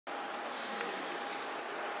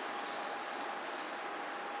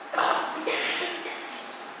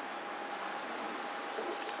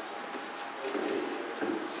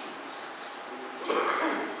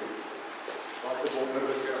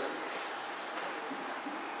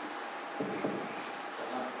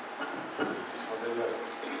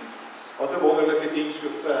Wat 'n wonderlike diens so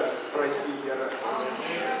ver, prys die Here.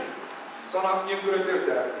 Sal na 1 Korintiërs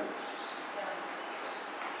 13.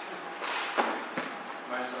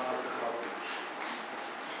 Mense aan se grap.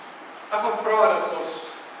 Ek wil vra dat ons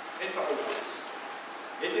net vir ouers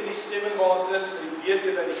net in die stemming waar ons is, met die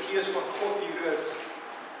wete dat die Gees van God hier is.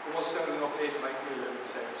 Kom ons sing nog net my Kyle en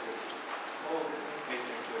sê so. Net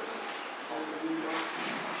een keer sing.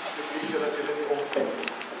 Asseblief julle as julle nie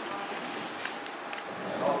omkyk.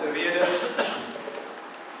 Daar's 'n rede.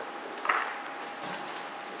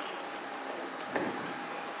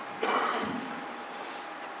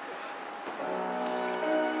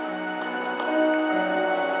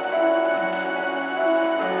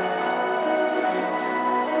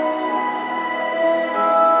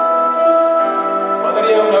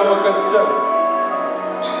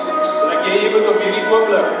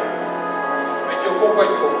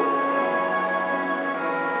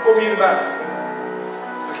 Kom hier weg.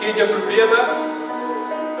 Vergeet jou probleme.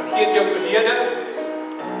 Vergeet jou verlede.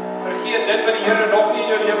 Vergeet dit wat die Here nog nie in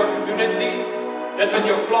jou lewe gedoen het nie. Dit wat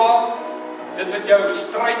jou pla, dit wat jou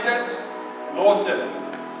stryd is, los dit.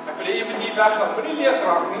 Ek wil hê jy moet nie weggaan, moenie leeg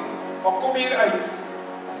raak nie, maar kom hier uit.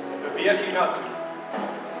 Beweeg hiernatoe.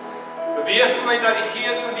 Beweeg vir my na die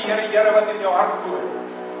Gees van die Here wat in jou hart woon.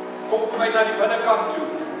 Kom vir my na die binnekant toe.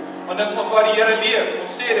 Want dis ons waar die Here leef.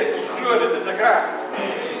 Ons sê dit, ons glo dit, is ek reg?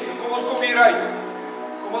 So kom ons kom hier uit.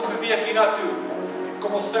 Kom ons beweeg hiernatoe.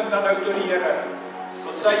 Kom ons sing dan nou tot die Here.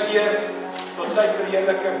 Tot sy eer, tot sy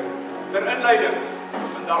verheerliking. Ter inleiding vir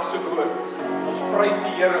vandag se woord. Ons prys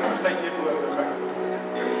die Here vir sy teenwoordigheid.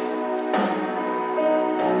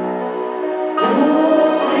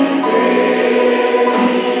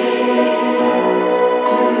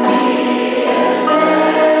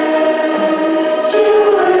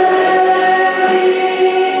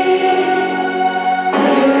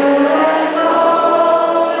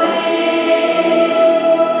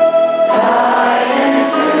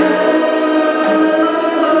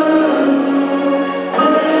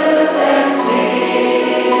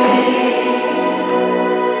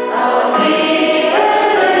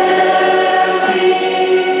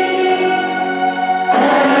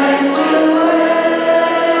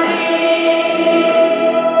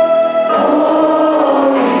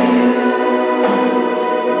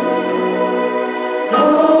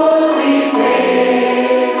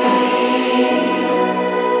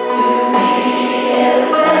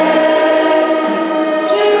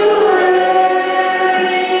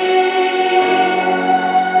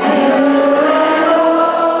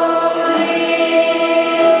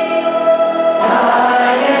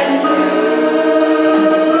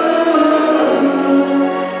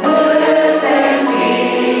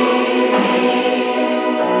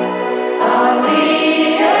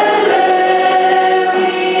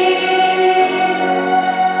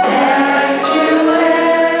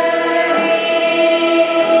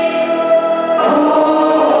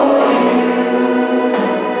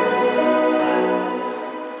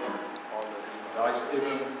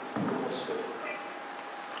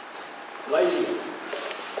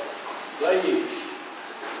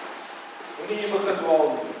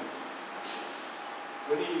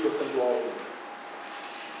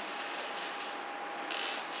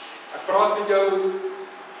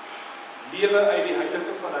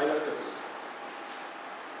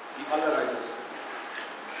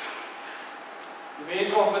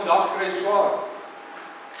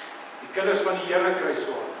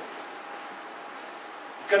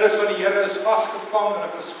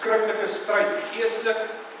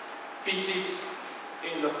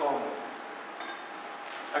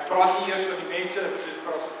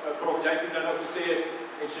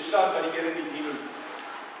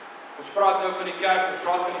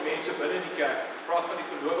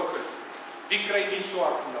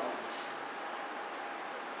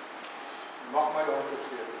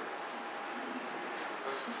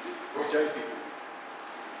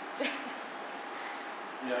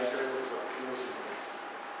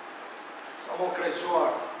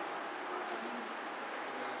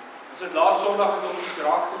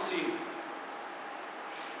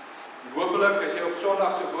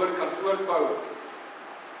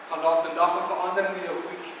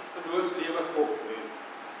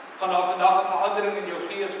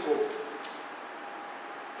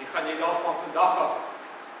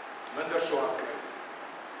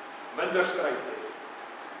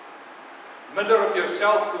 Minder op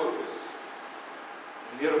jouself fokus.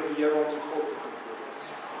 En meer op die Here ons God begin fokus.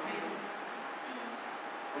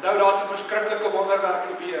 Onthou daar het 'n verskriklike wonderwerk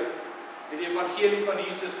gebeur met die evangelie van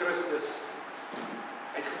Jesus Christus.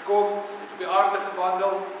 Hy het gekom, het op die aarde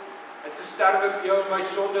gewandel, Hy het gesterwe vir jou en my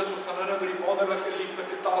sondes, ons gaan nou by die wonderlike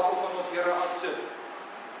lieflike tafel van ons Here aansit.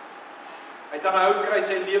 Hy het aan 'n houtkruis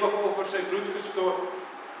sy lewe geoffer, sy bloed gestort.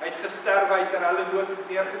 Hy het gesterwe, hy het ter helle dood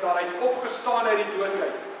neergedaal, hy het opgestaan uit die dood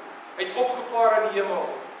uit. Hy het opgevaar in die hemel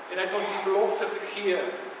en hy het ons die belofte gegee,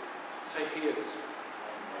 sy Gees.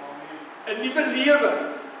 'n nuwe lewe,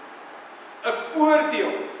 'n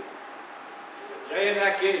voordeel wat jy en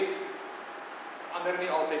ek het, ander nie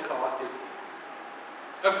altyd gehad het.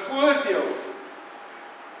 'n voordeel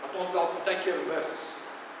wat ons dalk baie keer mis.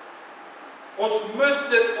 Ons mis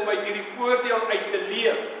dit om uit hierdie voordeel uit te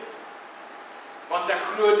leef, want ek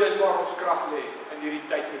glo dis waar ons krag lê in hierdie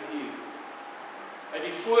tyd en uur. En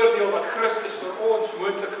die voordeel wat Christus vir ons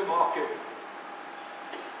moontlik gemaak het,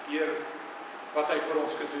 deur wat hy vir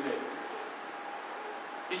ons gedoen het.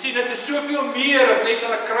 Jy sien, dit is soveel meer as net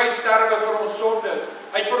aan 'n kruis sterwe vir ons sondes.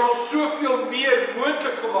 Hy het vir ons soveel meer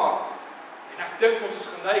moontlik gemaak. En ek dink ons is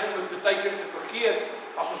geneig om dit baie keer te vergeet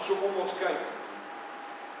as ons so om ons kyk.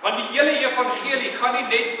 Want die hele evangelie gaan nie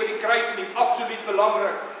net oor die kruis nie, absoluut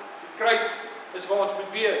belangrik. Die kruis is waar ons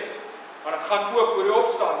moet wees, maar dit gaan ook oor die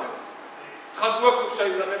opstanding. Dit gaan ook op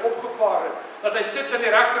dat hy opgevaar het, dat hy sit aan die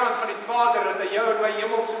regterhand van die Vader, dat hy jou en my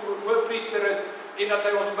hemelse hoëpriester is en dat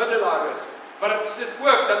hy ons middelaar is. Maar dit sit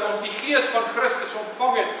ook dat ons die Gees van Christus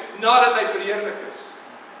ontvang het nadat hy verheerlik is.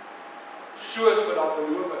 Soos wat daar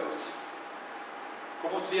beloof is.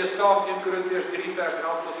 Kom ons lees saam 1 Korintiërs 3 vers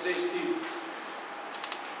 11 tot 16.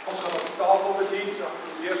 Ons gaan op die tafel bedien, so ek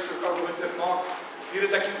probeer so gou moontlik maak. Hier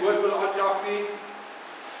het ek die woord wil aanjaag nie.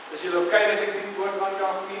 Is julle okay dat ek die woord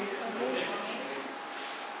aanjaag nie?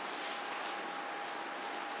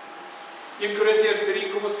 1 Korintiërs 3,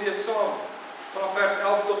 kom ons lees saam. Vanaf vers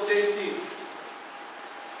 11 tot 16.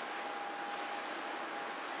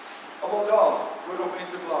 Allemaal daar, hoor nog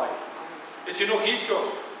mense blaai. Is jy nog hierso?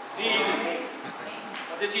 Die.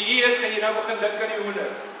 Want as jy hier is, kan jy nou begin dink aan die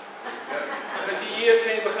hoender. En as jy hier is,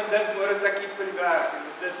 kan jy begin dink, hoor het ek iets by die werk.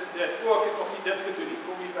 Dit. O, ek het nog nie dit gedoen nie.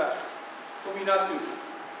 Kom hier weg. Kom hier naartoe.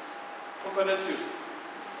 Kom binne toe.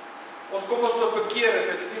 Ons kom ons tot bekering.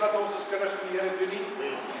 Is dit nie wat ons as kinders van die Here doen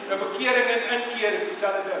nie? Nou bekering en inkeer is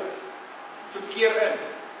dieselfde ding. So keer in.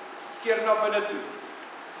 Keer na binne toe.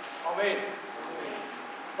 Amen.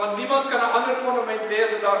 Want niemand kan 'n ander fondament lê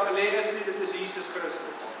as wat daar gelê is nie, dit is Jesus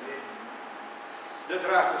Christus. Is dit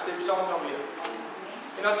reg? Ons stem saam daarmee.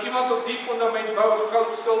 En as iemand op die fondament bou,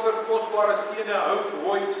 goud, silwer, kosbare stene, hout,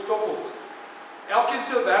 hooi, stoppels. Elkeen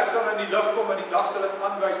se werk sal in die lig kom en die dag sal dit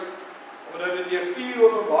aanwys, omdat dit deur vuur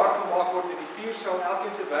openbaar gemaak word en die vuur sal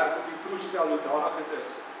elkeen se werk op die proef stel hoe danig dit is.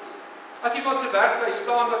 As iemand se werk bly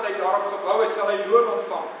staan wat hy daarop gebou het, sal hy loon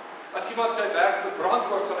ontvang. As iemand sy werk verbrand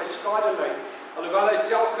word, sal hy skade ly. Alhoewel hy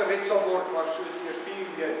self gered sal word, maar soos deur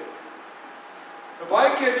vuur jy. Nou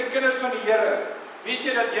baie keer die kinders van die Here, weet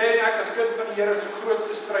jy dat jy en ek as kind van die Here se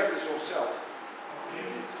grootste stryd is onsself.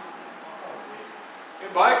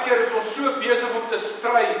 En baie keer is ons so besig om te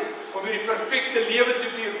stry, om hierdie perfekte lewe te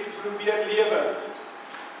probeer lewe,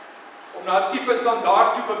 om na 'n tipe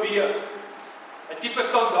standaard toe beweeg, 'n tipe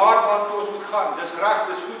standaard waartoe ons moet gaan. Dis reg,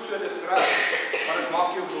 dis goed so, dis reg, maar dit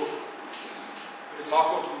maak jou doof. Dit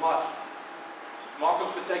maak ons mat. Maak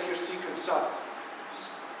ons baie keer siek en sat.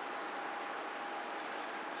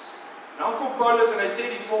 Nou kom Paulus en hy sê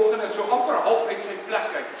die volgende, so amper half uit sy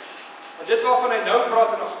plek uit. En dit waarvan hy nou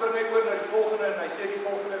praat, en dan spring hy oor na die volgende, en hy sê die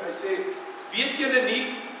volgende, en hy sê, weet julle nie,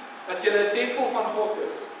 dat julle 'n tempel van God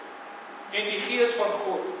is, en die Gees van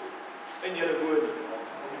God in julle woon nie?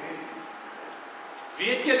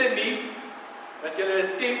 Weet julle nie, dat julle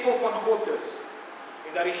 'n tempel van God is,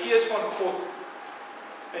 en dat die Gees van God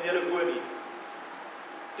in julle woon nie?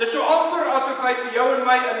 Dis so amper asof hy vir jou en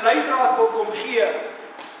my 'n leidraad wil kom gee,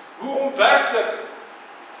 hoe om werklik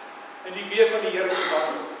in die weë van die Here te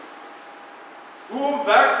wandel. Hoe om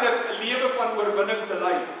werklik 'n lewe van oorwinning te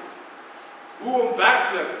lei. Hoe om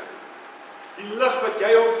werklik die lig wat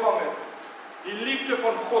jy ontvang het, die liefde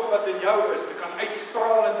van God wat in jou is, te kan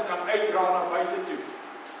uitstraal en te kan uitdra na buite toe.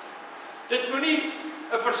 Dit moenie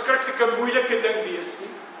 'n verskriklike moeilike ding wees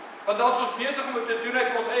nie, want dan is ons besig om dit te doen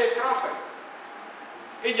uit ons eie krag uit.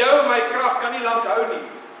 En jou en my krag kan nie lank hou nie.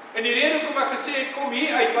 En die rede hoekom ek gesê het, kom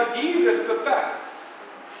hier uit, want hier is beperk.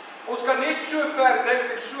 Ons kan net so ver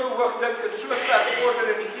dink en so hoog dink en so ver vorder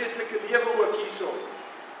in die geestelike lewe ook hierso.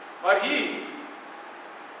 Maar hier,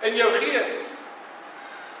 in jou gees,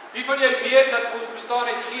 wie van jy weet dat ons bestaan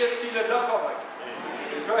uit gees, siel en liggaam uit?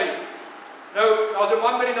 Okay. Nou, daar's 'n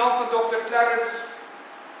man met die naam van Dr. Clarence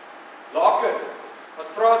Laken,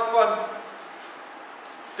 wat praat van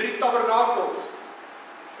 3 tabernakels.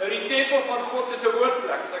 Nou die tempel van God is 'n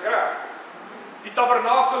woonplek, is ek reg? Die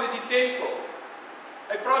tabernakel is die tempel.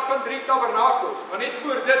 Hy praat van 3 tabernakels, maar net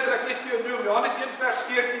voor dit wil ek net vir jou noem, Johannes 1 vers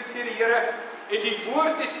 14 sê die Here, en die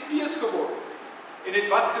woord het vlees geword, en het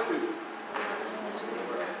wat gedoen?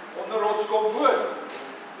 Onder ons kom woon.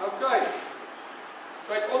 Ok,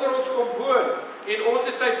 so hy het onder ons kom woon, en ons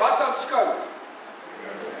het sy wat aanskou?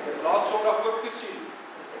 Laas Sondag ook gesien.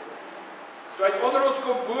 So hy het onder ons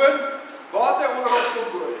kom woon, waar het hy onder ons kom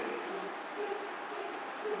woon?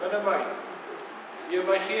 Binne my, in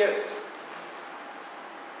my gees.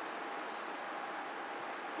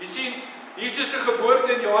 Jy sien, Jesus se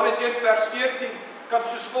geboorte in Johannes 1 vers 14 kan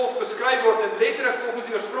soos volk beskryf word, en letterlik volgens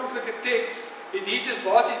die oorspronklike teks het Jesus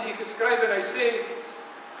basies hier geskryf, en hy sê,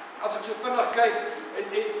 as ek so vinnig kyk,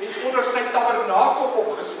 het onder sy tabernakel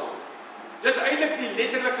opgeslaan. Dis eintlik die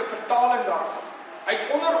letterlike vertaling daarvan. Hy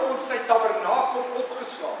het onder ons sy tabernakel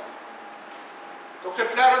opgeslaan. Dr.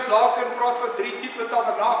 Clarence Laken praat van 3 tipe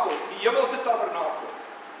tabernakels, die hemelse tabernakel,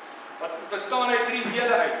 wat bestaan uit 3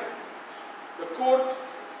 dele uit. Verkorte,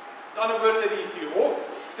 dan word die hof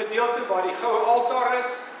gedeelte waar die goue altaar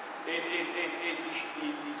is, en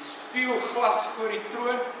die spieelglas voor die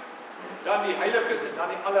troon, dan die heiliges en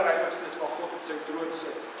dan die allerheiligstes waar God op sy troon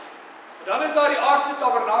sit. En dan is daar die aardse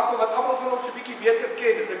tabernakel wat almal van ons 'n bietjie beter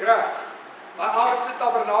ken, is ek reg? Die aardse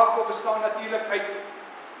tabernakel bestaan natuurlik uit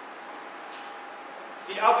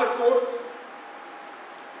die Verkorte,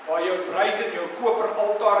 waar jou brys en jou koper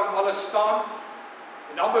altaar en alles staan,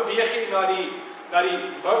 en dan beweeg jy na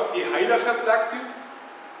die heilige plek toe.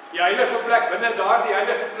 Die heilige plek, binne daar die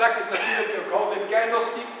heilige plek is natuurlik jou golden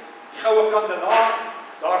candlestick, die goue kandelaar,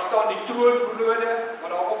 daar staan die troonbrode wat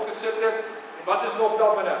daar opgesit is, en wat is nog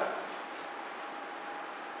daar binne?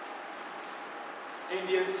 En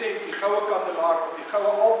die insens, die goue kandelaar of die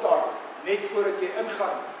goue altaar, net voordat jy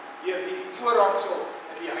ingaan, deur die voorhangsel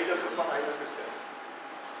in die heilige van heiliges in.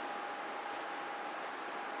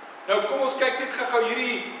 Nou kom ons kyk net gou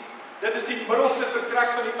hierdie, dit is die middelste vertrek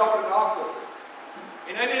van die tabernakel.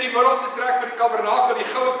 En in die middelste trek van die tabernakel,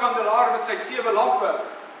 die goue kandelaar met sy 7 lampe,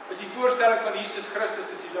 is die voorstelling van Jesus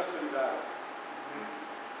Christus as die lig van die wêreld.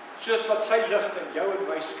 Soos wat sy lig in jou en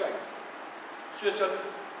my skyn. Soos wat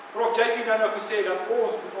Prof JP nou gesê, dat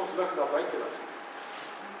ons met ons lig daar buite laat skyn.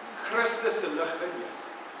 Christus se lig in jou.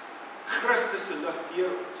 Christus se lig deur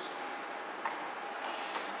ons.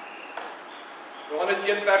 Johannes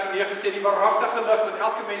 1 vers 9 sê, die waaragtige lig wat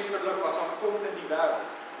elke mens verlig was aankom in die wêreld.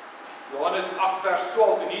 Johannes 8 vers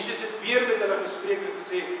 12, en Jesus het weer met hulle gespreek en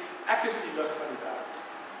gesê, ek is die lig van die wêreld.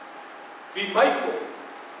 Wie my volg,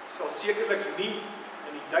 sal sekerlik nie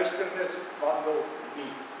in die duisternis wandel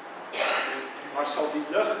nie, maar sal die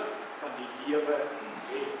lig van die lewe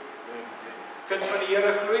hê. Kind van die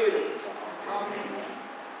Here, glo jy dit? Amen.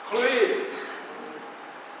 Glo jy dit?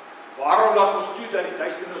 Waarom laat ons toe dat die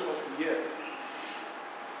duisternis ons beheer?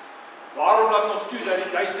 Waarom laat ons toe dat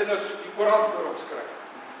die duisternis die oorhand oor ons kry?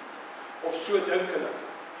 Of so dink hulle?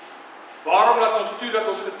 Waarom laat ons toe dat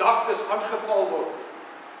ons gedagtes aangeval word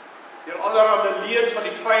deur allerlei leuns van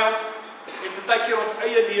die vyand en partykeer ons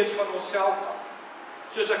eie leuns van onsself af?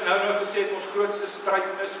 Soos ek nou gesê het, ons grootste stryd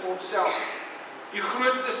is onsself. Die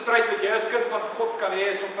grootste stryd wat jy as kind van God kan hê,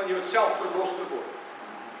 is om van jouself verlos te word.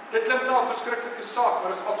 Dit klink na 'n verskriklike saak,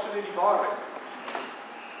 maar dit is absoluut die waarheid.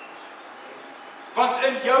 Want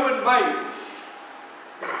in jou en my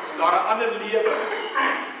is daar 'n ander lewe.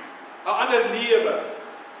 'n ander lewe.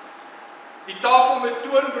 Die tafel met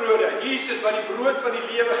toonbrode, Jesus wat die brood van die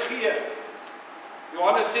lewe gee.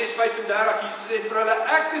 Johannes 6:35, Jesus sê vir hulle,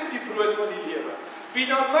 ek is die brood van die lewe. Wie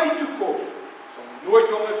na my toe kom, sal nooit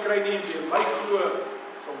honger kry nie, en deur my glo,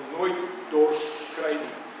 sal nooit dors kry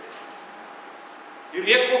nie. Die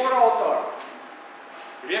reukofferaltaar.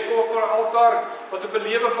 Die reukofferaltaar wat op 'n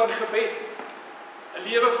lewe van gebed, 'n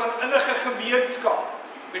lewe van innige gemeenskap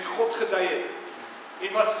met God gedui het.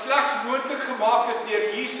 En wat slegs moontlik gemaak is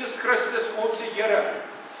deur Jesus Christus, ons Here,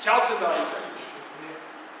 selfs in daardie tyd.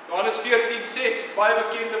 Johannes 14:6, baie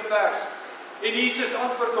bekende vers. En Jesus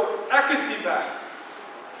antwoord op, ek is die weg.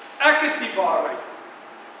 Ek is die waarheid.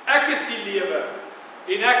 Ek is die lewe.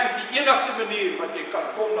 En ek is die enigste manier wat jy kan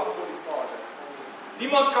kom na voor die Vader.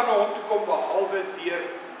 Niemand kan na hom toe kom behalwe deur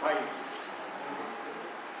my.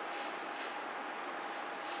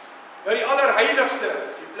 Nou die allerheiligste,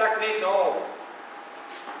 is die plek net na hom.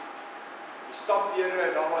 Die stap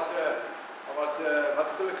deur, daar was 'n wat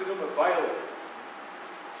het hulle genoem, 'n veil.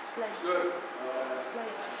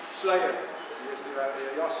 Sluier.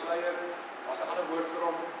 Ja, sluier. Was 'n ander woord vir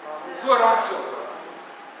hom. Voorhangsel.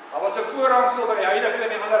 Daar was 'n voorhangsel waar die heilige en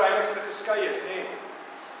die allerheiligste geskei is, nê?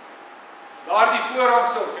 Daardie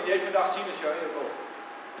voorhangsel kan jy vandag sien as jy wil.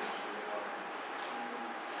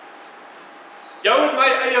 Jou en my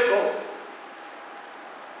eie wil.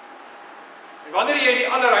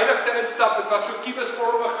 instap, dit was so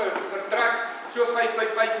kubusvormige vertrek, so 5 by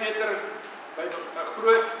 5 meter, by 'n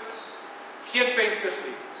groot, geen vensters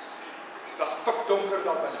nie. Dit was pikdonker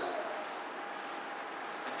daar binne.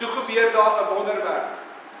 En toe gebeur daar 'n wonderwerk.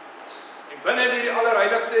 En binne in die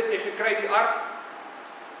allerheiligste het jy gekry die ark,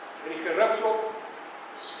 met die geribsel,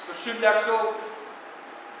 versoendeksel,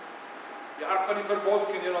 die ark van die verbond,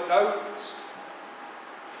 kan jy onthou?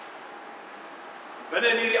 Binne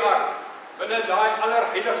in hierdie ark, binne daai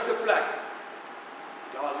allerheiligste plek,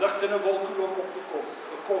 daar lig in 'n wolkkolom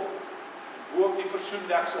opgekom, bo op die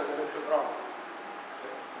versoendeksel word dit gebrand.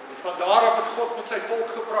 En van daar af het God met sy volk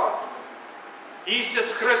gepraat.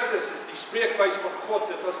 Jesus Christus is die spreekbuis van God,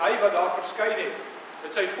 dit was hy wat daar verskyn het,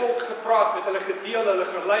 met sy volk gepraat, met hulle gedeel, hulle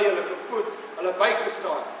gelei, hulle gevoed, hulle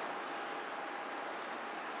bygestaan.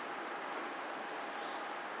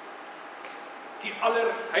 Die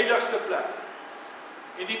allerheiligste plek.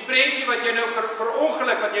 En die prentjie wat jy nou per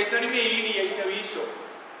ongeluk, want jy's nou nie meer hier nie, jy's nou hierso.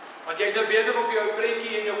 Want jy's nou besig om vir jou 'n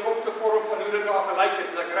prentjie in jou kop te vorm van hoe dit daar gelyk het,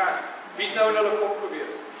 is ek reg? Wie's nou in hulle kop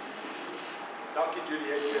gewees? Dankie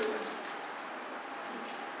Julie, jy's weer met.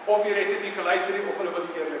 Of jy het nie geluister nie, of hulle wil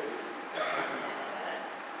nie eerlik wees.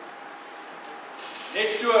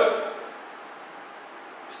 Net so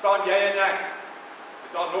staan jy en ek,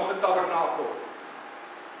 is daar nog 'n tabernakel.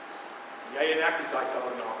 Jy en ek is daai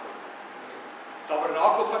tabernakel.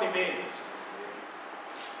 Tabernakel van die mens.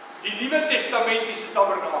 Die Nuwe Testamentiese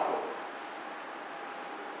tabernakel.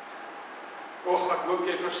 Och, ek hoop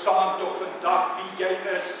jy verstaan tog vandag wie jy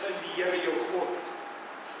is in die Here jou God.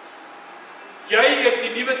 Jy is die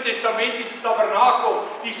Nuwe Testamentiese tabernakel,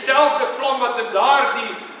 dieselfde vlam wat in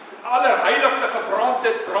daardie allerheiligste gebrand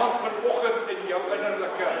het, brand vanoggend in jou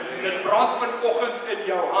innerlike. Dit brand vanoggend in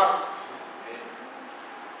jou hart.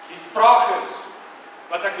 Die vraag is,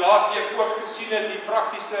 wat ek laasweek ook gesien het, die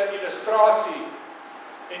praktiese illustrasie,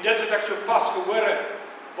 en dit wat ek so pas gehoor het,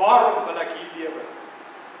 waarom wil ek hier lewe?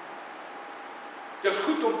 Dit is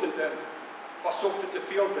goed om te dink, pas op vir te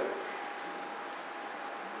veel dink.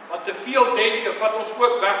 Want te veel denke vat ons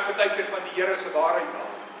ook weg partykeer van die Here se waarheid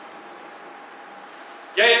af.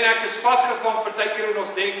 Jy en ek is vasgevang partykeer in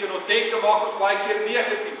ons denke, en ons denke maak ons baie keer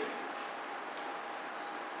negatief.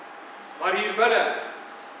 Maar hier binne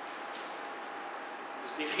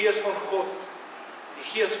is die Gees van God, die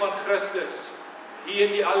Gees van Christus, hier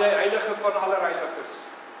in die heilige van allerheiliges,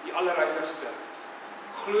 die allerheiligste.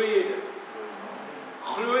 Glo jy dit?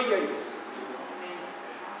 Glo jy dit?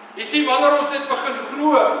 Jy sien, wanneer ons dit begin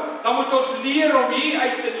glo, dan moet ons leer om hier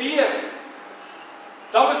uit te leef.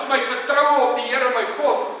 Dan is my vertroue op die Here my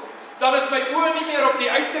God. Dan is my oë nie meer op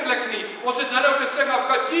die uiterlik nie. Ons het nou gesing, I've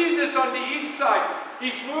got Jesus on the inside.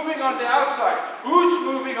 He's moving on the outside. Who's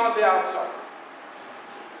moving on the outside?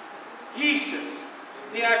 Jesus,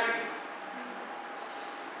 nie ek nie.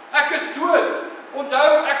 Ek is dood.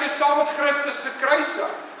 Onthou, ek is saam met Christus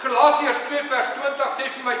gekruisig. Galasiërs 2 vers 20 sê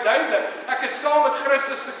vir my duidelik, ek is saam met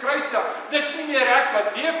Christus gekruisig. Dis nie meer ek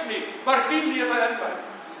wat leef nie, maar wie lewe in my?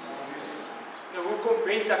 Nou, hoekom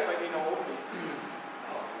wend ek my nie na hom nie?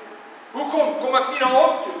 Hoekom kom ek nie na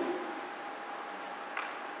hom toe?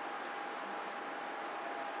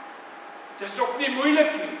 Dis ook nie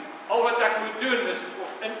moeilik nie. Al wat ek moet doen is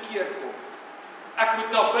op inkeer kom. Ek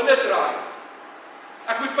moet na binne draai.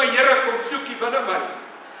 Ek moet my Here kom soek hier binne my.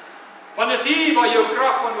 Want dis hier waar jou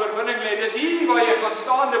krag van oorwinning lê. Dis hier waar jy gaan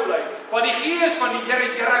staande bly. Want die Gees van die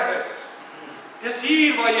Here is. Dis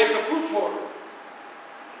hier waar jy gevoed word.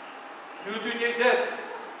 Hoe doen jy dit?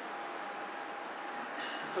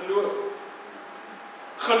 Geloof.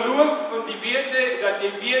 Geloof om die wete dat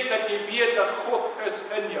jy weet dat God is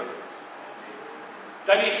in jou.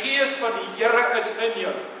 Dat die Gees van die Here is in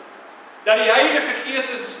jou. Dat die Heilige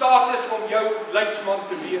Gees in staat is om jou leidsman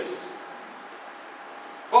te wees.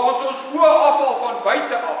 Waar ons oë afval van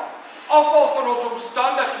buite af, afval van ons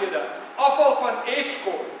omstandighede, afval van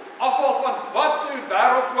Eskom, afval van wat die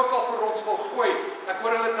wêreld ook al vir ons wil gooi. Ek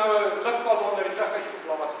hoor hulle het nou 'n ligbal onder die lig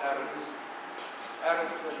uitgeblaas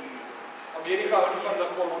ergens in Amerika hou nie van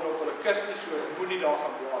ligbal onder op hulle kus nie, so moenie daar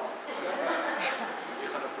gaan blaas. Jy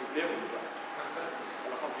gaan 'n probleem kry.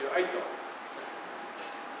 Hulle gaan vir jou uitdaag.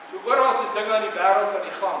 So oral is dinge aan die wêreld aan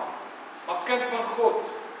die gang. Maar kind van God,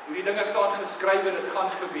 hoe die dinge staan geskrywe, dit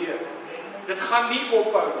gaan gebeur. Dit gaan nie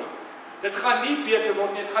ophou nie. Dit gaan nie beter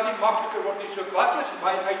word nie, dit gaan nie makliker word nie. So wat is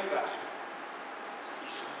my uitweg?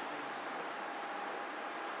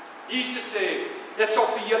 Jesus sê, dit sal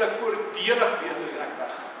vir julle voordelig wees as ek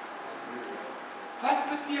weggaan. Wat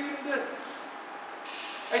beteken dit?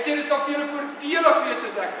 Hy sê dit sal vir julle voordelig wees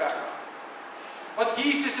as ek weggaan. Want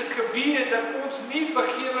Jesus het geweet dat ons nie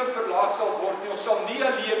begewe verlaat sal word nie, ons sal nie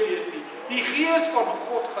alleen wees nie. Die Gees van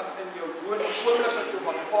God gaan in jou woon, die oomblik dat jy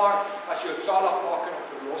hom aanvaar as jou saligmaker en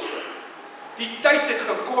verlosser. Die tyd het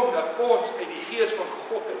gekom dat ons uit die Gees van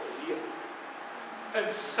God het leef. In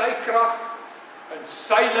sy krag, in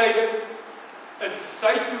sy leiding, in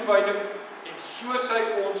sy toewyding en soos hy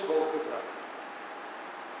ons wil gebruik.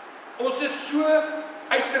 Ons het so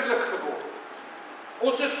uiterlik geword.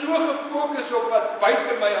 Ons is so gefokus op wat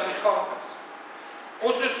buite my aan die gang is.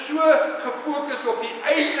 Ons is so gefokus op die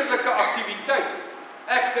uiterlike aktiwiteit.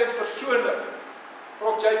 Ek dink persoonlik,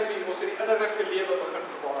 Prof JP, ons het die innerlike lewe begin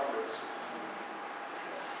verwaarloos.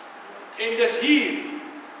 En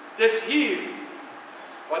dis hier,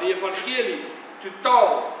 waar die evangelie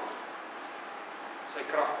totaal sy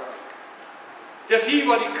krag bereik. Dis hier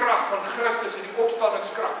waar die krag van Christus en die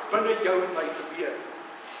opstandingskrag binne jou en my gebeur.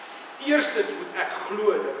 Eerstens moet ek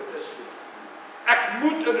glo dat dit is so. Ek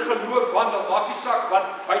moet in geloof wandel, maak nie saak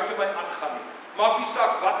wat buite my aangaan nie. Maak nie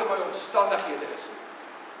saak wat in my omstandighede is nie.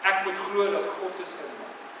 Ek moet glo dat God is in my.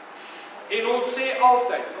 En ons sê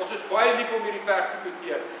altyd, ons is baie lief om hierdie vers te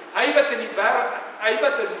quoteer, hy wat in die wêreld, hy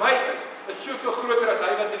wat in my is soveel groter as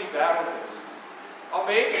hy wat in die wêreld is.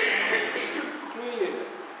 Amen. Glo jy dit?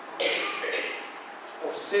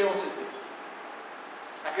 Of sê ons dit nie?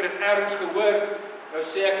 Ek het dit ergens gehoor, nou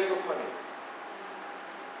sê ek dit ook maar nie.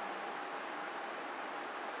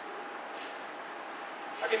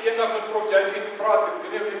 Ek het eendag met Prof JP gepraat, ek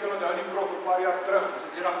weet nie of jy kan onthou die prof 'n paar jaar terug, ons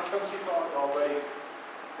het eendag 'n funksie gehad daarby.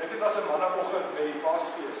 Dit was 'n manneoggend by die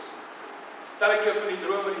Paasfees. Vertel ek jou van die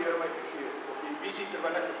droom wat die Here my gegee het, of die visie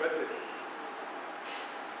terwyl ek gebid het.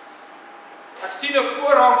 Ek sien 'n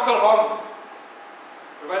voorhangsel hang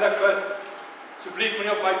terwyl ek bid. Asseblief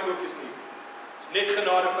moenie op my fokus nie. Dis net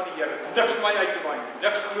genade van die Here. Niks my uit te waai nie.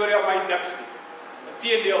 Niks glorie aan my, niks nie.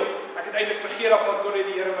 Inteendeel, ek het eintlik vergeet daarvan tot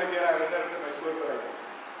die Here my weer herinner en my voorberei het.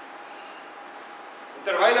 En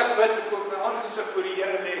terwyl ek bid en voor my aangesig voor die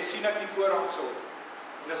Here lê, sien ek die voorhangsel.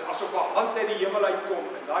 En dis asof 'n hand uit die hemel uitkom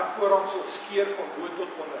en daai voorhangsel skeur van bo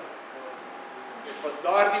tot onder. En van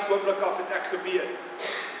daardie oomblik af het ek geweet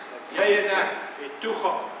dat jy en ek het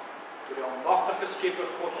toegang tot die almagtige Skepper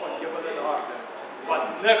God van hemel en aarde,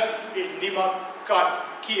 wat niks en niemand kan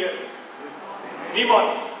keer.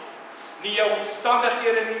 Niemand. Nie jou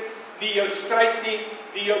omstandighede nie, nie jou stryd nie,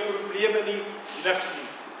 nie jou probleme nie, niks nie.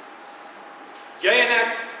 Jy en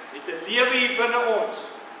ek het 'n lewe hier binne ons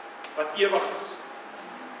wat ewig is.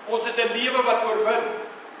 Ons het 'n lewe wat oorwin.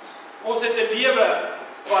 Ons het 'n lewe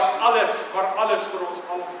wat alles, maar alles vir ons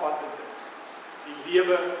alomvattend is. Die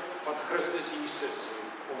lewe van Christus Jesus,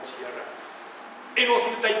 ons Here. En ons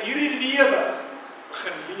moet uit hierdie lewe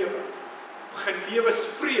begin lewe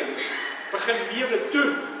spreek, begin lewe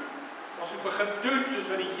doen. Ons moet begin doen soos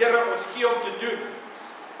wat die Here ons gee om te doen.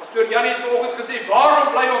 Pastoor Jan het vanoggend gesê,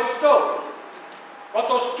 waarom bly ons stil? Want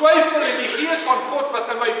ons twyfel in die Gees van God wat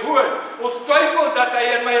in my woon. Ons twyfel dat hy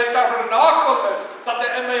in my 'n tabernakel is, dat hy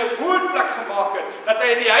in my 'n woonplek gemaak het, dat hy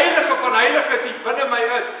in die heilige van heiliges hier binne my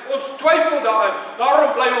is. Ons twyfel daarin.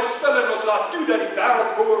 Daarom bly ons stil en ons laat toe dat die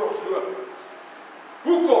wêreld boor ons loop.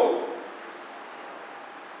 Hoekom?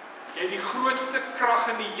 Jy die grootste krag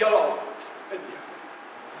in die heelal is in jou.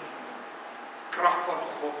 Krag van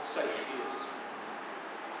God, sy Gees.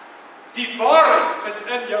 Die waarheid is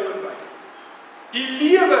in jou en my. Die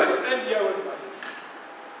lewe is in jou en my.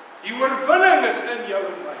 Die oorwinning is in jou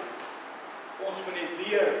en my. Ons moet net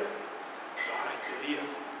leer daaruit te leef.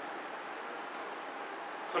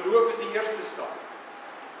 Geloof is die eerste stap.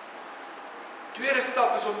 Tweede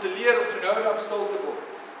stap is om te leer om so nou en dan stil te word.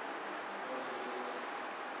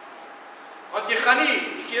 Want jy gaan nie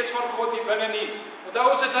die Gees van God hier binne nie. Onthou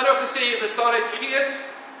ons het nou gesê jy bestaan uit gees,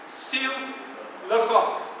 siel,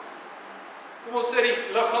 liggaam. Kom ons sit die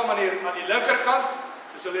liggaam aan die linkerkant,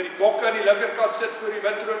 soos hulle die bokke aan die linkerkant sit voor die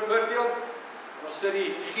windtroon oordeel, en ons sit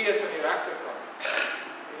die gees aan die regterkant,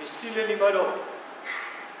 en die siel in die middel.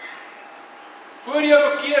 Voor jou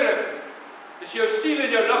bekering, is jou siel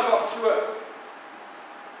en jou liggaam so.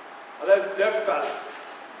 Hulle is dik pelle.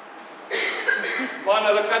 Man,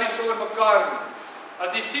 hulle kan nie sonder mekaar nie.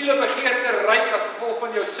 As die siele begeer te ryk as gevolg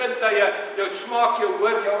van jou sintuie, jou smaak, jou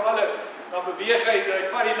hoor, jou alles, dan beweeg hy, en hy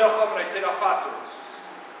vat die liggaam en hy sê, dan gaat ons.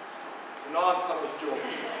 Vanaand gaan ons jog.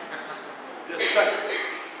 Dis tyd.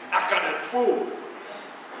 Ek kan dit voel.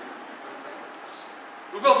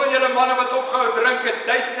 Hoeveel van julle manne wat opgehou drink het,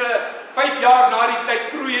 duisende, 5 jaar na die tyd,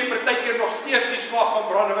 proe jy partykeer nog steeds die smaak van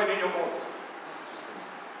brandewyn in jou mond.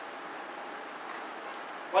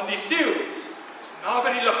 Want die siel is naby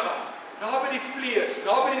die liggaam, naby die vlees,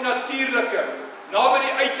 naby die natuurlike, naby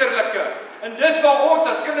die uiterlike. En dis waar ons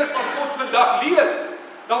as kinders van God vandag leef.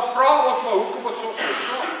 Dan vra ons maar hoekom is ons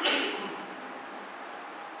gesond?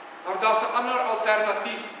 Maar daar's 'n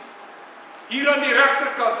alternatief. Hier aan die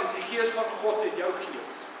regterkant is die Gees van God en jou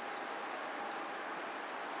gees.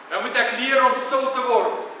 Nou moet ek leer om stil te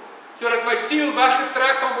word, sodat my siel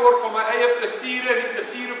weggetrek kan word van my eie plesiere en die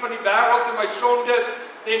plesiere van die wêreld en my sondes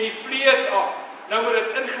en die vlees af. Nou moet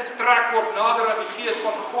dit ingetrek word nader aan die Gees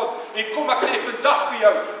van God. En kom ek sê vandag vir jou,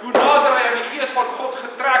 hoe nader hy aan die Gees van God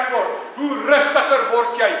getrek word, hoe rustiger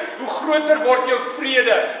word jy, hoe groter word jou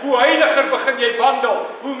vrede, hoe heiliger begin jy wandel,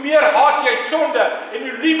 hoe meer haat jy sonde, en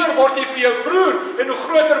hoe liewer word jy vir jou broer, en hoe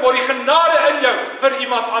groter word die genade in jou vir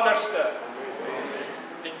iemand anderste.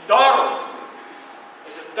 En daarom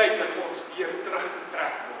is dit tyd dat ons weer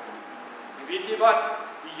teruggetrek word. En weet jy wat?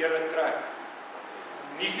 Die Here trek.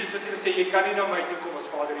 Jesus het gesê, jy kan nie na my toe kom as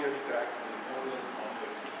Vader jou nie trek nie.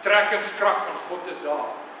 Die trekkingskrag van God is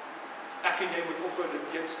daar. Ek en jy moet ophou dit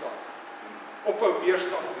teenstaan. Ophou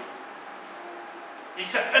weerstand bied.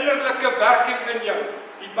 Hier's 'n innerlike werking in jou.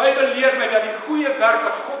 Die Bybel leer my dat die goeie werk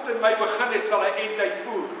wat God in my begin het, sal hy eindtyd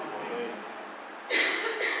voer.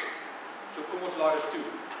 So kom ons laat dit toe.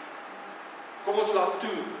 Kom ons laat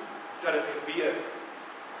toe dat dit gebeur.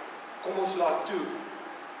 Kom ons laat toe.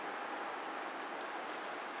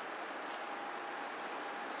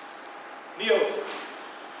 Niels,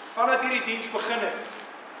 vandat hierdie diens begin het,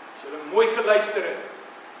 as julle mooi geluister het,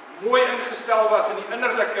 mooi ingestel was in die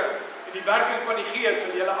innerlike en die werking van die Gees,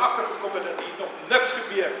 sal julle agtergekom het dat hier nog niks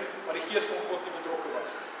gebeur waar die Gees van God nie betrokke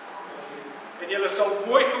was. En julle sal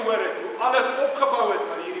mooi gehoor het hoe alles opgebou het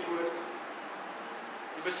aan hierdie woord.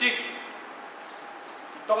 Die musiek,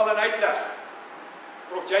 die taal en uitleg,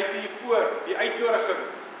 Prof JP hier voor, die uitnodiging,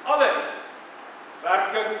 alles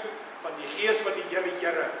werking van die Gees van die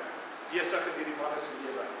Here besig in hierdie manne se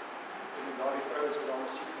lewe en in daardie vrouens wat daar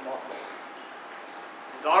musiek gemaak het.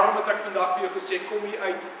 En daarom het ek vandag vir jou gesê, kom hier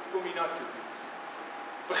uit, kom hier na toe.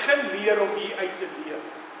 Begin leer om hier uit te leef.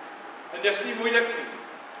 En dis nie moeilik nie.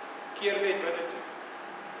 Keer net binne toe.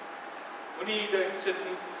 Moenie hier sit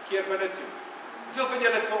nie, keer binne toe. Hoeveel van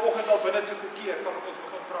julle het vanoggend al binne toe gekeer vandat ons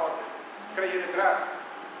begin praat het? Kry jy dit reg?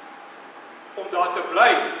 Om daar te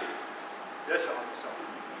bly, dis 'n ander saak.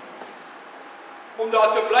 Om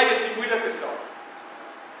daar te bly is die moeilike saak.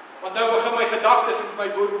 Want nou begin my gedagtes met my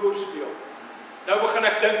woord speel. Nou begin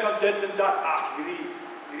ek dink aan dit en dat. Ag, hierdie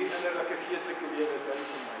innerlike geestelike lewe is nou nie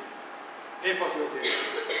vir my. Nee, pas op dit.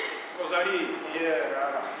 Dis mos nou nie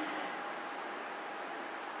rarig.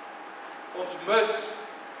 Ons mis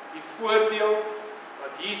die voordeel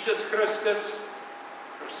wat Jesus Christus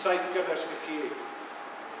vir sy kinders gegee het.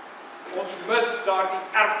 Ons mis daardie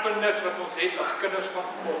erfenis wat ons het as kinders van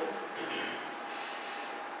God.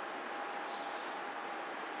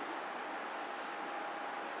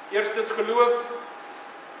 Eerstens geloof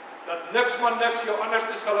dat niks maar niks jou anders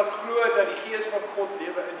te sal het glo dat die Gees van God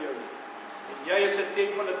lewe in jou nie. En jy is 'n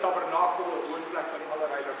tempel, 'n tabernakel, 'n woonplek van die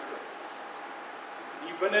Allerheiligste.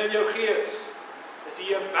 Hier binne in jou gees is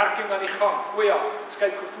hier 'n werking aan die gang. O ja,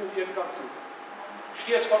 skuif gevoel een kant toe. Die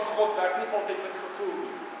Gees van God werk nie altyd met gevoel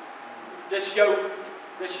nie. Dis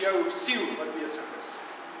jou siel wat besig is.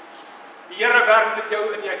 Die Here werk met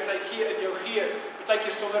jou en jy sy gee in jou gees,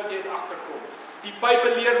 partykeer sonder jy dit agterkom. Die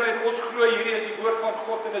Bybel leer my en ons glo hierdie is die woord van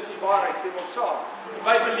God en is die waarheid, stem ons saam. Die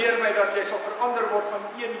Bybel leer my dat jy sal verander word van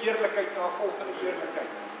een heerlikheid na 'n volgende heerlikheid.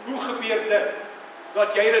 Hoe gebeur dit?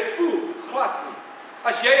 Dat jy dit voel? Glad nie.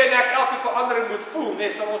 As jy en ek elke verandering moet voel,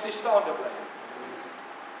 nee, sal ons nie staande bly.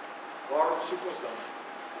 Waarom soek ons dan?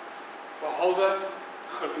 Behalwe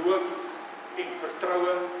geloof en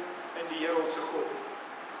vertroue in die Here ons God.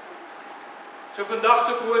 So vandag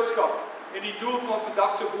se boodskap en die doel van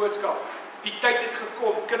vandag se boodskap, die tyd het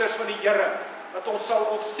gekom, kinders van die Here, dat ons sal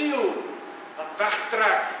ons siel laat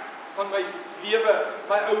wegtrek van my lewe,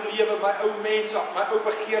 my ou mens af, my ou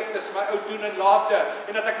begeertes, my ou doen en late,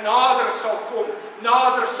 en dat ek nader sal kom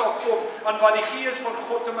aan wat die Gees van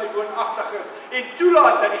God in my woonagtig is, en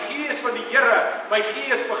toelaat dat die Gees van die Here my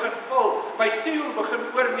gees begin vul, my siel begin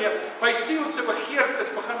oorneem, my siel se begeertes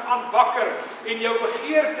begin aanwakker, en jou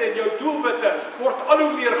begeerte en jou doelwitte word al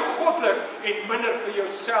hoe meer goddelik, en minder vir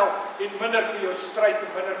jouself, en minder vir jou stryd,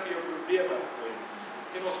 en minder vir jou probleme.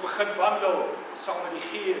 En ons begin wandel saam met die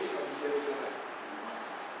Gees van die Here.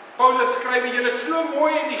 Paulus skryf, julle het so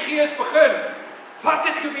mooi in die Gees begin. Wat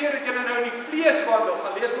het gebeur dat julle nou in die vlees wandel?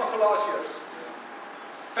 Gaan lees maar Galasiërs.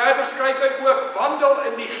 Verder skryf hy ook, wandel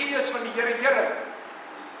in die Gees van die Here.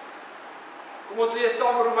 Kom ons lees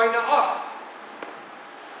saam Romeine 8.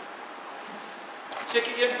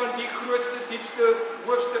 Seker een van die grootste, diepste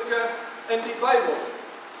hoofstukke in die Bybel.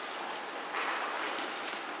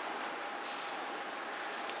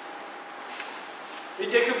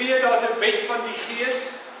 Het jy geweet, daar is 'n wet van die Gees,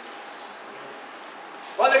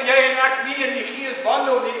 Wanneer jy en ek nie in die Gees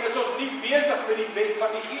wandel nie, is ons nie besig met die wet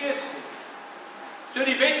van die Gees nie. So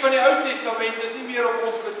die wet van die Ou Testament is nie meer op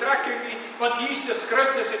ons betrekking nie, want Jesus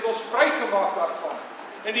Christus het ons vrygemaak daarvan.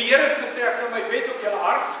 En die Here het gesê, ek sal my wet op julle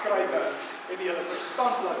hart skrywe en die julle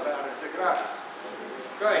verstand laat werk. Is ek reg?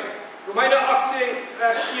 Okay. Romeine 8 sê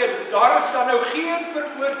vers 1, daar is dan nou geen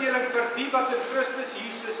veroordeling vir die wat in Christus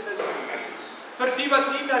Jesus is nie. Vir die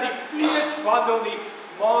wat nie na die vlees wandel nie,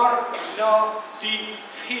 maar na die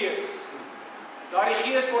Gees. Daardie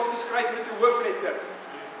Gees word geskryf met 'n hoofletter.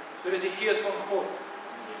 So dis die Gees van God.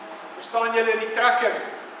 Verstaan julle die trekking?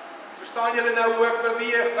 Verstaan julle nou hoe ek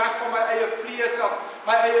beweeg, weg van my eie vlees af,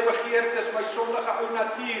 my eie begeertes, my sondige ou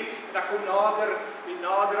natuur, en ek kom nader en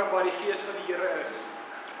nader aan waar die Gees van die Here is.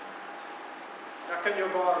 Dat kan jou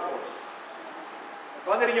waar word. En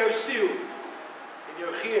wanneer jou siel en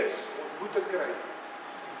jou gees ontmoeting kry,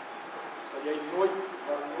 sal jy nooit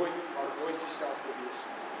dieselfde wees.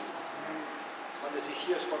 Want dis die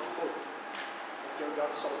Gees van God wat jou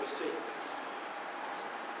dan sal beset.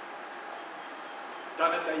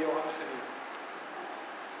 Dan het hy jou aangeneem.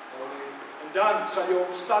 En dan sal jou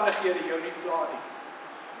omstandighede jou nie pla nie.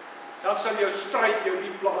 Dan sal jou stryd jou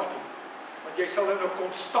nie pla nie. Want jy sal in 'n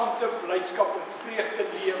konstante blydskap en vreugde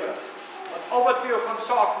lewe. Want al wat vir jou gaan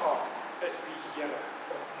saak maak, is die Here.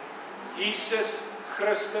 Jesus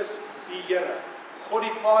Christus, die Here. God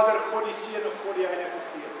die Vader, God die Seun en God die Heilige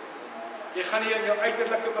Gees. Jy gaan nie in jou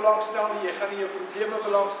uiterlike belangstel nie, jy gaan nie in jou probleme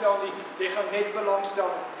belangstel nie, jy gaan net belangstel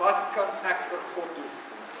in wat kan ek vir God doen?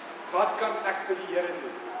 Wat kan ek vir die Here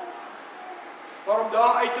doen? Maar om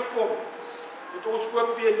daar uit te kom, moet ons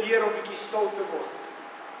ook weer leer om bietjie stil te word.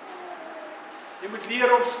 Jy moet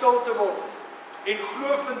leer om stil te word. En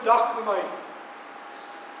glo vandag vir my,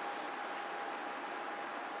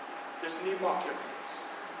 dis nie maklik nie.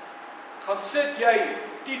 Gaan sit jy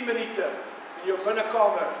 10 minute in jou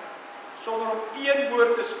binnekamer sonder om een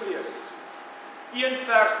woord te spreek, een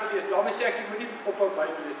vers te lees. Daarmee sê ek, jy moet nie ophou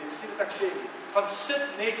Bybel lees nie, dis nie wat ek sê nie. Gaan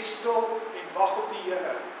sit net stil en wag op die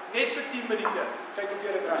Here. Net vir 10 minute, kyk of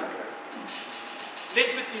jy dit reg kry. Net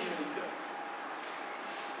vir 10 minute.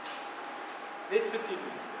 Net vir 10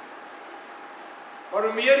 minute. Maar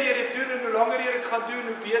hoe meer jy dit doen en hoe langer jy dit gaan doen,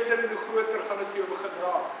 hoe beter en hoe groter gaan dit vir jou begin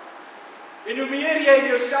raak. En hoe meer jy in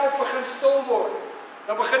jouself begin stil word,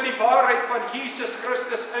 dan begin die waarheid van Jesus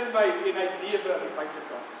Christus in my en hy lewe aan die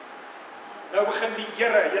buitekant. Nou begin die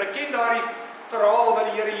Here, julle ken daardie verhaal wat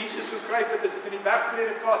die Here Jesus geskryf het, is in die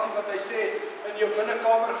bergpredikasie wat hy sê, in jou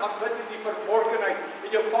binnekamer gaan bid in die verborgenheid, en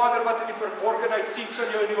jou Vader wat in die verborgenheid sien, sal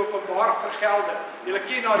jou in die openbaar vergelde. Julle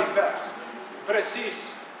ken daardie vers.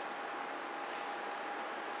 Presies.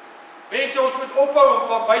 Mense, ons moet ophou om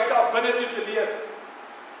van buite af binne toe te leef.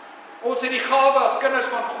 Ons het die gawe as kinders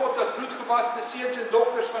van God, as bloedgewaste seuns en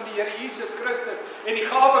dogters van die Here Jesus Christus, en die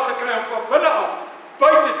gawe gekry om van binne af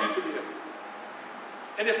buite toe te leef.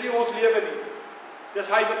 En dis nie ons lewe nie. Dis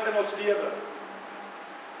hy wat in ons lewe.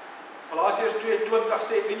 Galasiërs 2:20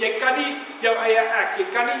 sê, en jy kan nie jou eie ek, jy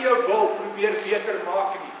kan nie jou wil probeer beter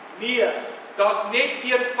maak nie. Nee, daar's net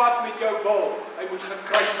een pad met jou wil. Hy moet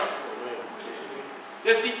gekruisig word.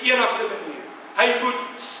 Dis die enigste manier. Hy moet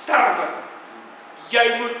sterwe. Jy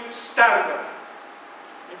moet sterwe.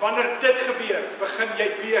 En wanneer dit gebeur, begin jy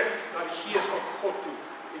beeg na die Gees van God toe.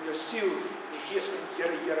 En jou siel en die Gees van die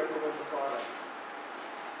Here kom in mekaar uit.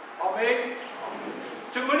 Amen.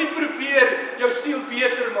 So moenie probeer jou siel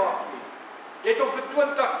beter maak nie. Jy het hom vir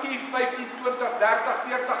 20, 10, 15, 20, 30,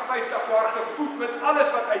 40, 50 jaar gevoed met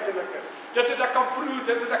alles wat uiterlik is. Dit wat ek kan proe,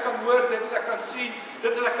 dit wat ek kan hoor, dit wat ek kan sien,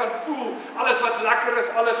 dit wat ek kan voel, alles wat lekker is,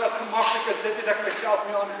 alles wat gemaklik is, dit het ek myself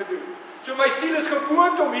mee aangedoen. So my siel is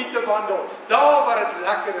gewoond om hier te wandel, daar waar dit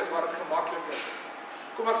lekker is, waar dit gemaklik is.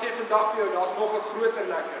 Kom ek sê vandag vir jou, daar's nog 'n groter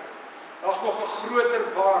lekker. Daar's nog 'n groter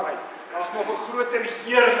waarheid. Daar's nog 'n groter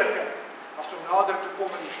heerlikheid as om nader te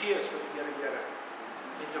kom in die Gees van die Here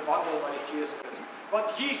en te wandel waar die Gees is.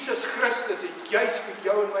 Want Jesus Christus het juis vir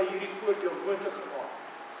jou en my hierdie voordeel moontlik gemaak.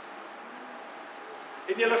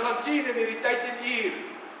 En julle gaan sien in hierdie tyd en uur,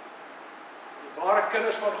 die ware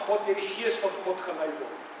kinders van God deur die Gees van God gelei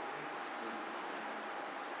word.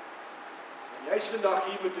 En jy is vandag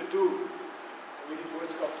hier met 'n doel om hierdie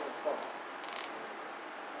boodskap te ontvang.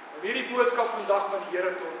 Om hierdie boodskap vandag van die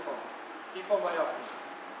Here te ontvang. Nie van my af nie.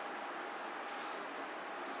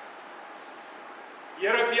 Die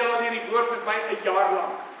Here deel al hierdie woord met my 'n jaar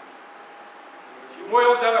lank. As jy mooi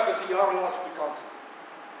onthou, ek is 'n jaar laas op die kansel.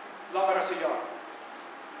 Langer as 'n jaar.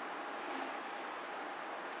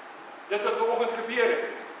 Dit wat vanoggend gebeur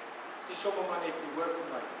het, is nie sommer maar net nie, hoor vir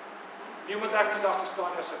my. Nie omdat ek vandag hier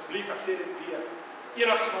staan, asseblief, ek sê dit weer.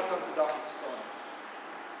 Enigiemand kan vandag hier staan.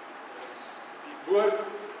 Die woord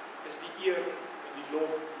is die eer en die lof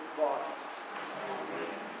waardig.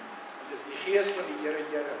 En dis die gees van die Here,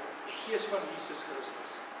 die gees van Jesus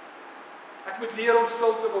Christus. Ek moet leer om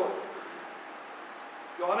stil te word.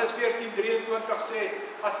 Johannes 14:23 sê,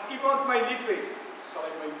 as iemand my lief het, sal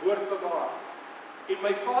hy my woord bewaar. En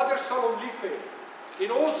my Vader sal hom lief hê.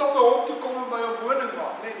 En ons sal na hom toe kom en by hom woning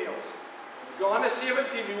maak, nee Niels. Johannes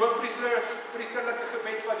 17, die hoogpriesterlike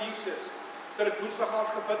gebed van Jesus, sal dit woensdag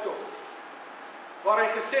aand gebid op. Waar hy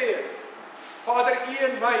gesê het, Vader, U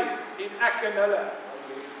in my en ek in hulle.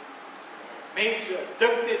 Mense,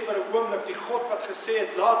 dink net vir 'n oomblik die God wat gesê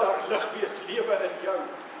het, laat daar lig wees, lewe in jou.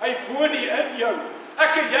 Hy woon nie in jou.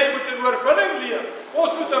 Ek en jy moet in oorwinning leef.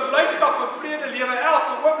 Ons moet in blydskap en vrede lewe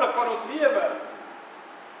elke oomblik van ons lewe.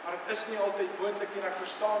 Maar dit is nie altyd moontlik en ek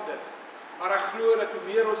verstaan dit. Maar ek glo dat hoe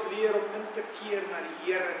meer ons leer om in te keer na die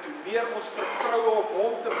Here, hoe meer ons vertroue op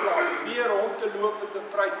hom te plaas, meer hom te loof en te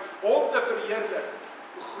prys, hom te verheerlik,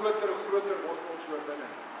 hoe groter en groter word ons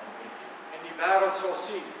oorwinning. En die wêreld sal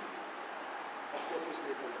sien, maar God is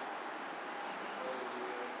met hulle.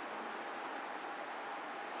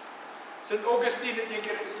 Sint Augustine het een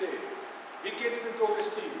keer gesê, wie ken Sint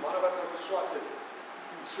Augustine, manne wat nou geswat het,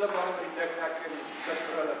 die slim manne met die dik nek en die dik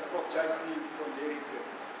brille, Prof. JP, Prof. Derike,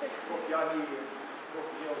 Prof. Jannie, Prof.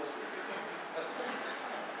 Niels.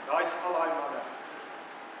 Daar is al die manne.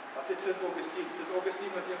 Wat het Sint Augustine? Sint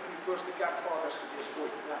Augustine was een van die voorste kerkvaders gewees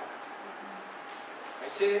ooit. Ja. Hy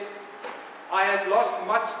sê, I had lost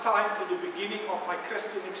much time in the beginning of my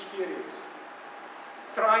Christian experience,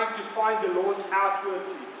 trying to find the Lord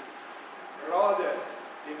outwardly, rather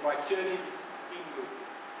than by turning inward.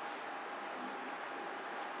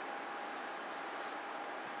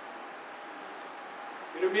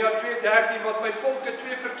 Jeremia 2:13, want my volk het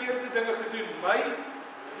twee verkeerde dinge gedoen. My,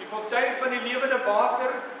 die fontein van die lewende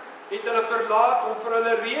water, het hulle verlaat om vir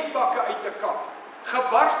hulle reënbakke uit te kap.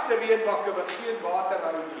 Gebarste reënbakke wat geen water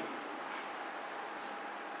hou nie.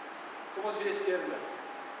 Kom ons wees eerlik.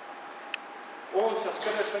 Ons as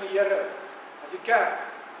kinders van die Here, as die kerk,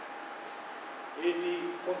 het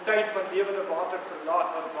die fontein van lewende water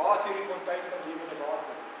verlaat. Want waar is hierdie fontein van lewende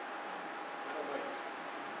water?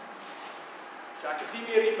 So ek is nie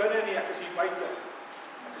meer hier binne nie, ek is hier buite.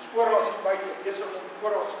 Ek is oral hier buite, besig om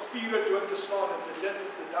oral vure dood te slaan en te dit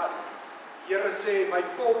en te dat. Here sê, my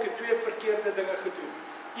volk het twee verkeerde dinge gedoen.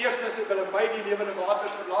 Eerstens het hulle my die lewende water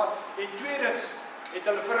verlaat, en tweedens het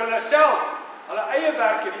hulle vir hulle self, hulle eie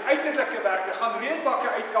werke, die uiterlike werke, gaan reënbakke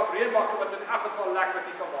uitkap, reënbakke wat in elk geval lek, wat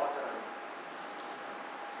nie kan water hou.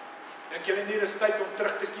 Dink julle nie, dis tyd om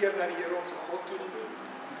terug te keer na die Here ons God toe nie?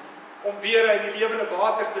 Om weer uit die lewende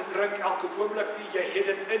water te drink elke oomblik nie, jy het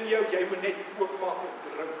dit in jou, jy moet net oopmaak en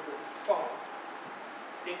drink, ontvang.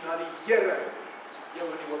 En laat die Here jou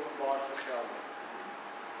in die openbaar vergeld.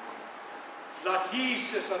 Laat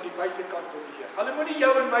Jesus aan die buitekant beweeg. Hulle moet nie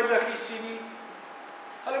jou en my liggie sien nie.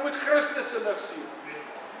 Hulle moet Christus se lig sien.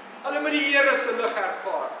 Hulle moet die Here se lig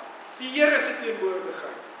ervaar. Die Here se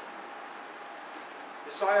teenwoordigheid.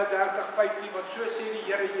 Jesaja 30:15, want so sê die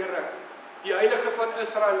Here, Here, die Heilige van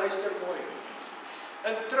Israel, luister mooi.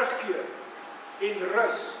 In terugkeer en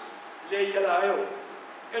rus lê julle heil.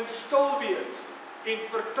 In stil wees en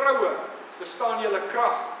vertroue bestaan julle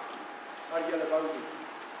krag, maar julle wou nie.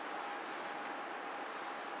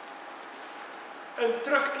 In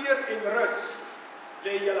terugkeer en rus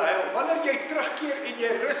lê julle heil. Wanneer jy terugkeer en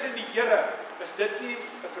jy rus in die Here, is dit nie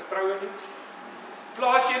 'n vertroue nie?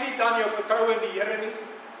 Plaas jy nie dan jou vertroue in die Here nie?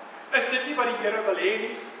 Is dit nie wat die Here wil hê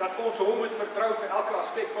nie, dat ons hom moet vertrou vir elke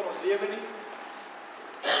aspek van ons lewe nie?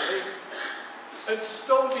 Nee. In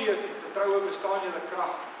stil wees en vertroue bestaan julle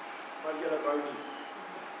krag, maar julle wou nie.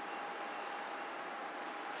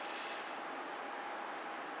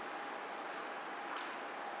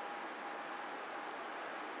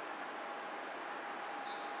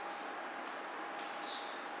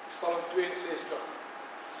 Psalm 62.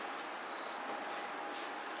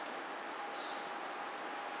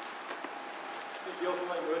 Dit is nie deel van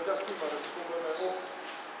my notas nie, maar dit kom by my op.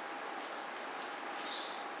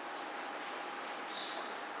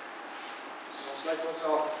 En ons sluit ons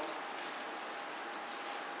af.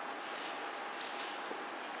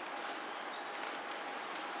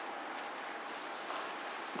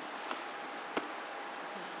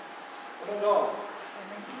 Kom dan.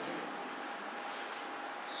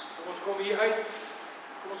 Kom ons kom hier uit,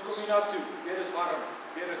 kom ons kom hier naartoe, weer is warm,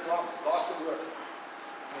 weer is langs, laaste woord.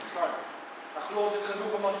 Ons gaan. Ek glo ons het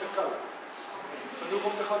genoeg om aan te kou, genoeg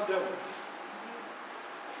om te gaan dink.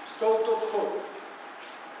 Stil tot God.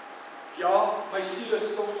 Ja, my siel is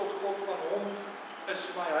stil tot God, van hom is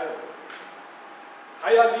my heil.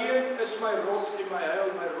 Hy alleen is my rots en my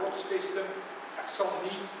heil, my rotsvesting. sal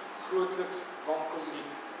nie grootliks wankel nie.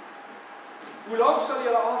 Hoe lank sal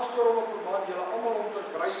julle aanstorm op 'n man, julle almal om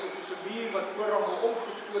verbrysel, soos 'n muur wat oor 'n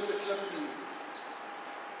omgestote klip nie?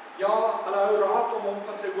 Ja, hulle hou raad om hom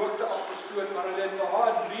van sy hoogte af te stoot, maar hulle het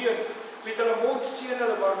behaag in leuns, met hulle mond seën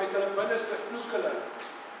hulle, maar met hulle binneste vloek hulle.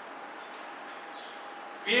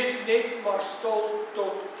 Wees net maar stil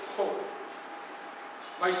tot God.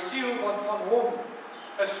 My siel, want van hom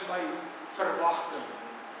is my verwagting.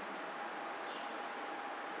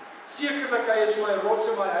 Sekerlik hy is my rots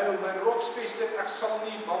en my heil, my rotsvesting, ek sal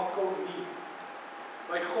nie wankel nie.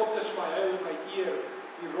 My God is my heil, my eer,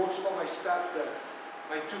 die rots van my sterkte,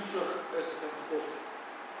 my toevlug is in God.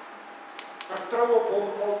 Vertrou op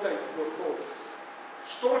hom altyd, o volk.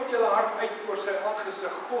 Stort julle hart uit voor sy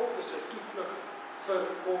aangesig, God is 'n toevlug vir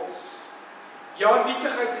ons. Ja,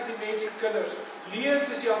 nietigheid is die mense kinders, leuns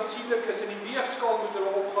is die aansienlikes, en die weegskaal moet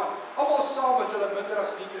hulle opgaan. Almal saam is hulle minder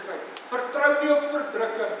as nietigheid. Vertrou nie op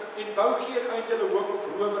verdrukking en bou geen eindele hoop op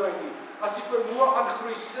rowery nie. As die vermoë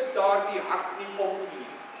aangroei, sit daar die hart nie op nie.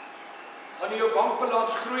 Wanneer jou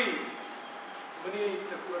bankbalans groei, moenie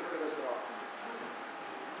te voorgerus raak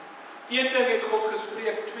nie. Een ding het God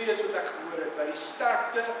gespreek, twee is wat ek gehoor het, by die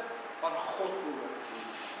sterkte van God behoort.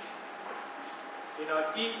 En aan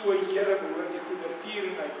U, o Here, behoort die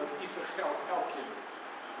goedertierenheid wat U vergeld elkeen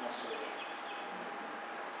na sy werk.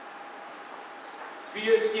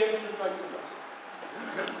 Wie is eens met my vandag?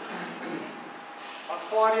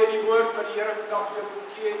 Aanvaar jy die woord wat die Here vandag vir jou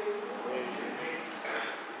gegee het?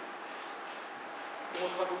 Kom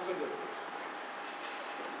ons gaan oefen dit.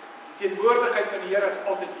 Die teenwoordigheid van die Here is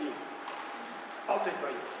altyd hier. Is altyd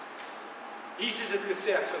by jou. Jesus het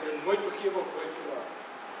gesê, ek sal jou nooit begewe of nooit verlaat.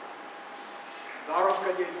 Daarom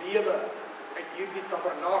kan jy lewe uit hierdie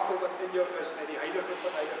tabernakel wat in jou is, uit die heilige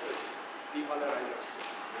van heiliges, die allerheiligste.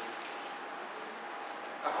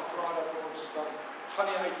 Ek gaan vra dat ons dan, gaan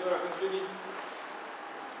nie uitnodiging doen nie.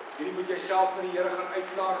 Hierdie moet jy self met die Here gaan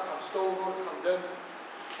uitklaar, gaan stil word, gaan dink.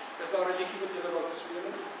 Is daar 'n liedjie wat julle wil gespeel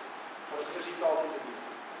het? Ons is die tafel te doen.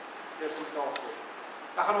 Eers die tafel.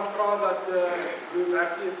 Ek gaan hom vra dat broer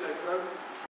Bertie en sy vrou